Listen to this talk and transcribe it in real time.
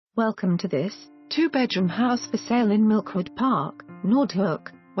Welcome to this 2-bedroom house for sale in Milkwood Park, Noordhoek,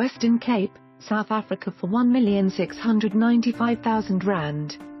 Western Cape, South Africa for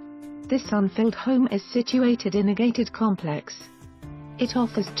R1,695,000. This unfilled home is situated in a gated complex. It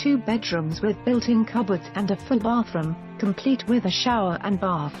offers 2 bedrooms with built-in cupboards and a full bathroom, complete with a shower and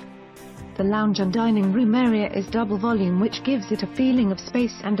bath. The lounge and dining room area is double volume, which gives it a feeling of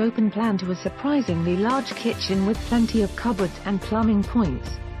space and open plan to a surprisingly large kitchen with plenty of cupboards and plumbing points.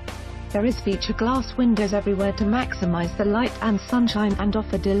 There is feature glass windows everywhere to maximize the light and sunshine and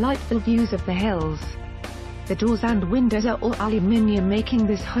offer delightful views of the hills. The doors and windows are all aluminium, making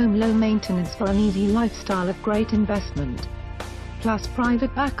this home low maintenance for an easy lifestyle of great investment. Plus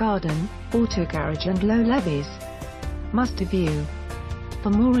private back garden, auto garage and low levies. Must view. For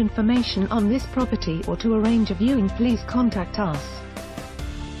more information on this property or to arrange a viewing, please contact us.